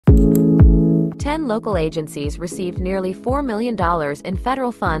10 local agencies received nearly $4 million in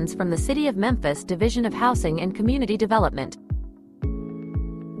federal funds from the City of Memphis Division of Housing and Community Development.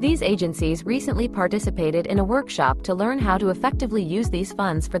 These agencies recently participated in a workshop to learn how to effectively use these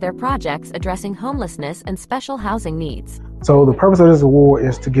funds for their projects addressing homelessness and special housing needs. So the purpose of this award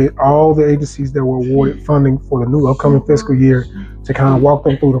is to get all the agencies that were awarded funding for the new upcoming fiscal year to kind of walk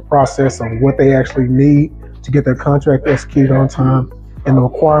them through the process of what they actually need to get their contract executed on time and the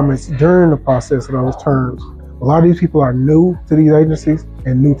requirements during the process of those terms. A lot of these people are new to these agencies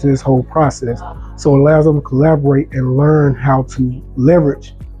and new to this whole process. So it allows them to collaborate and learn how to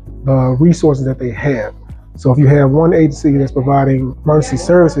leverage the resources that they have. So if you have one agency that's providing emergency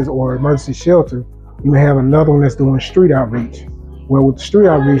services or emergency shelter, you have another one that's doing street outreach. Well, with the street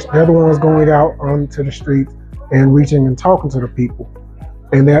outreach, the other one is going out onto the streets and reaching and talking to the people.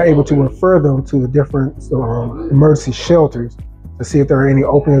 And they're able to refer them to the different emergency shelters to see if there are any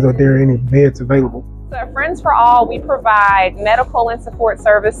openings or there are any beds available. So at Friends for All, we provide medical and support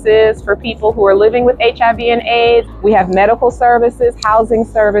services for people who are living with HIV and AIDS. We have medical services, housing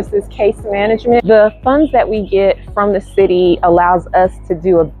services, case management. The funds that we get from the city allows us to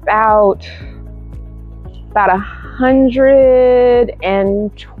do about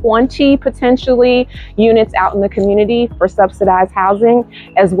 120 potentially units out in the community for subsidized housing,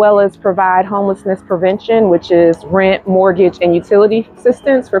 as well as provide homelessness prevention, which is rent, mortgage, and utility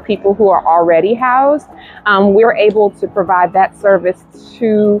assistance for people who are already housed. We're able to provide that service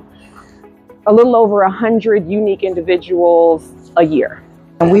to a little over 100 unique individuals a year.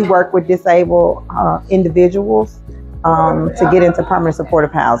 And we work with disabled individuals to get into permanent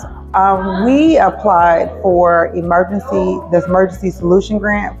supportive housing. We applied for this emergency solution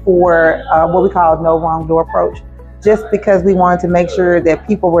grant for what we call no wrong door approach, just because we wanted to make sure that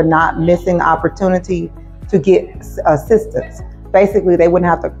people were not missing the opportunity to get assistance. Basically, they wouldn't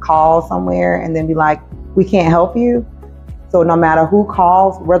have to call somewhere and then be like, we can't help you. So no matter who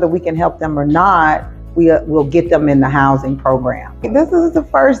calls, whether we can help them or not, we'll get them in the housing program. This is the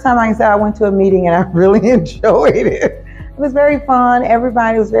first time, like I said, I went to a meeting and I really enjoyed it. It was very fun.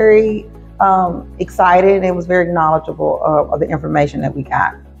 Everybody was very excited, and it was very knowledgeable of the information that we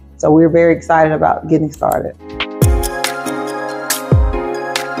got. So we were very excited about getting started.